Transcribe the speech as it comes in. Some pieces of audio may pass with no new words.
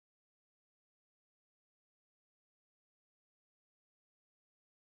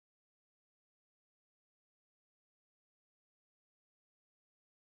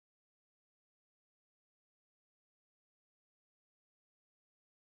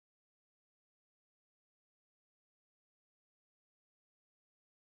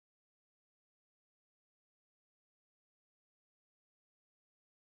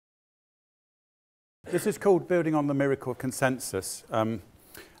This is called Building on the Miracle of Consensus, and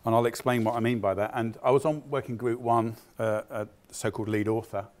I'll explain what I mean by that. And I was on Working Group 1, a so-called lead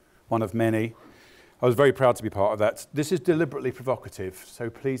author, one of many. I was very proud to be part of that. This is deliberately provocative, so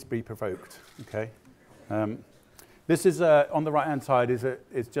please be provoked, okay? This is, on the right-hand side,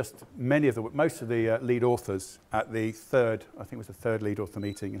 is just most of the lead authors at the third, I think it was the third lead author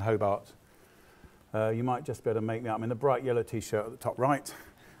meeting in Hobart. You might just be able to make me out. I'm in the bright yellow T-shirt at the top right.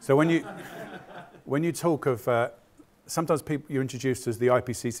 So when you talk of, sometimes you're introduced as the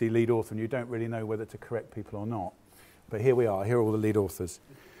IPCC lead author and you don't really know whether to correct people or not. But here we are, here are all the lead authors.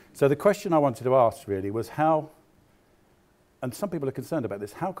 So the question I wanted to ask really was how, and some people are concerned about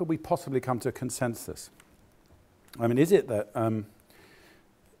this, how could we possibly come to a consensus? I mean, is it that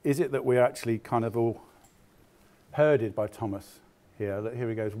we're actually kind of all herded by Thomas here? Here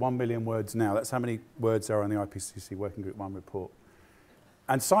he goes, 1 million words now. That's how many words there are on the IPCC Working Group 1 report.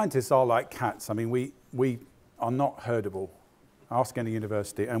 And scientists are like cats. I mean, we are not herdable. Ask any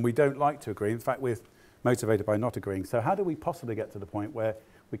university, and we don't like to agree. In fact, we're motivated by not agreeing. So how do we possibly get to the point where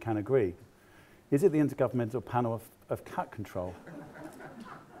we can agree? Is it the Intergovernmental Panel of Cat Control?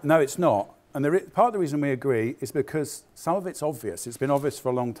 No, it's not. And part of the reason we agree is because some of it's obvious. It's been obvious for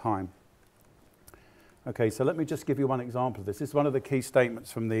a long time. Okay, so let me just give you one example of this. This is one of the key statements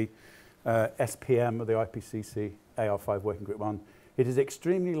from the SPM of the IPCC AR5 Working Group 1. It is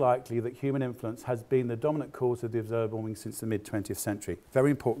extremely likely that human influence has been the dominant cause of the observed warming since the mid-20th century.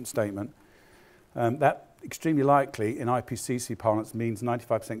 Very important statement. That extremely likely in IPCC parlance means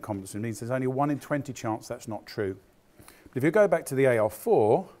 95% confidence. It means there's only 1 in 20 chance that's not true. But if you go back to the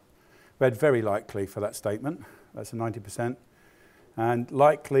AR4, we had very likely for that statement. That's a 90%. And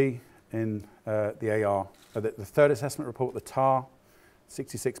likely in the AR, the third assessment report, the TAR,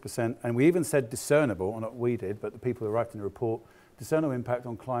 66%. And we even said discernible, or not we did, but the people who wrote in the report, discernible impact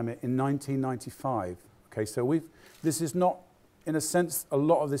on climate in 1995. Okay, so this is not, in a sense, a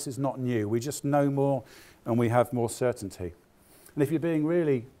lot of this is not new. We just know more and we have more certainty. And if you're being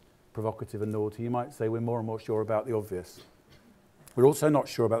really provocative and naughty, you might say we're more and more sure about the obvious. We're also not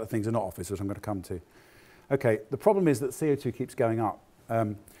sure about the things that are not obvious, which I'm going to come to. Okay, the problem is that CO2 keeps going up.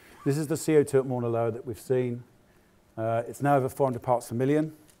 This is the CO2 at Mauna Loa that we've seen. It's now over 400 parts per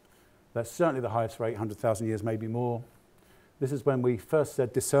million. That's certainly the highest rate, 100,000 years, maybe more. This is when we first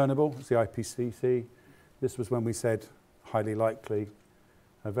said discernible, it's the IPCC. This was when we said highly likely,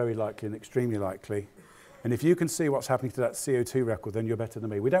 very likely and extremely likely. And if you can see what's happening to that CO2 record, then you're better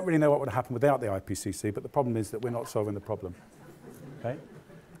than me. We don't really know what would happen without the IPCC, but the problem is that we're not solving the problem. Okay?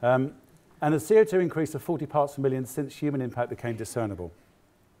 And the CO2 increased to 40 parts per million since human impact became discernible.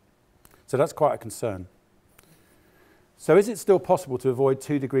 So that's quite a concern. So is it still possible to avoid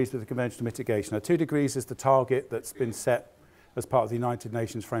 2 degrees with the conventional mitigation? Now, 2 degrees is the target that's been set as part of the United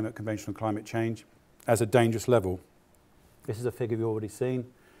Nations Framework Convention on Climate Change as a dangerous level. This is a figure you've already seen.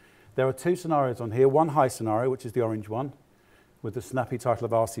 There are 2 scenarios on here. One high scenario, which is the orange one, with the snappy title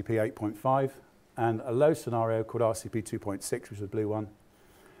of RCP 8.5, and a low scenario called RCP 2.6, which is the blue one.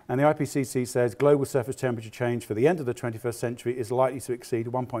 And the IPCC says global surface temperature change for the end of the 21st century is likely to exceed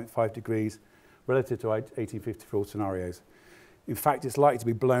 1.5 degrees relative to 1850 for all scenarios. In fact, it's likely to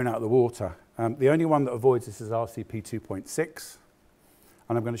be blown out of the water. The only one that avoids this is RCP 2.6,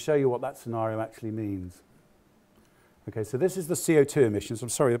 and I'm going to show you what that scenario actually means. Okay, so this is the CO2 emissions. I'm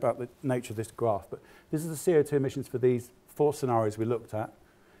sorry about the nature of this graph, but this is the CO2 emissions for these 4 scenarios we looked at.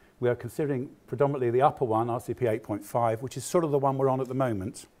 We are considering predominantly the upper one, RCP 8.5, which is sort of the one we're on at the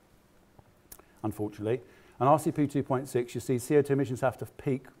moment, unfortunately. And RCP 2.6, you see CO2 emissions have to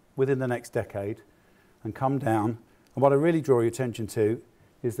peak within the next decade and come down. And what I really draw your attention to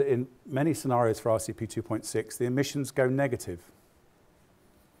is that in many scenarios for RCP 2.6, the emissions go negative.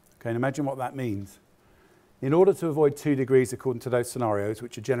 Okay, and imagine what that means. In order to avoid 2 degrees according to those scenarios,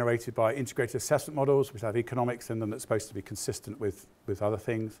 which are generated by integrated assessment models, which have economics in them that's supposed to be consistent with other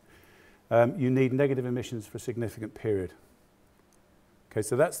things, you need negative emissions for a significant period. Okay,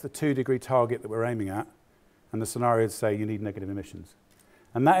 so that's the 2 degree target that we're aiming at, and the scenarios say you need negative emissions.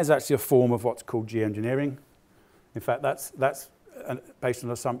 And that is actually a form of what's called geoengineering. In fact, that's based on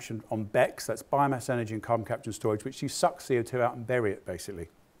an assumption on BECCS, that's biomass energy and carbon capture and storage, which you suck CO2 out and bury it, basically.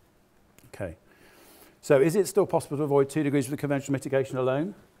 Okay. So is it still possible to avoid 2 degrees with conventional mitigation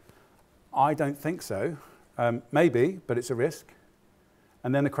alone? I don't think so. Maybe, but it's a risk.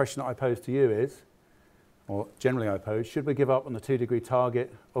 And then the question that I pose to you is, or generally I pose, should we give up on the 2 degree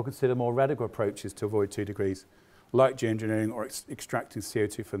target or consider more radical approaches to avoid 2 degrees, like geoengineering or extracting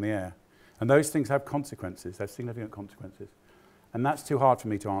CO2 from the air? And those things have consequences, they have significant consequences. And that's too hard for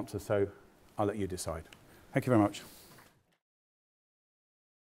me to answer, so I'll let you decide. Thank you very much.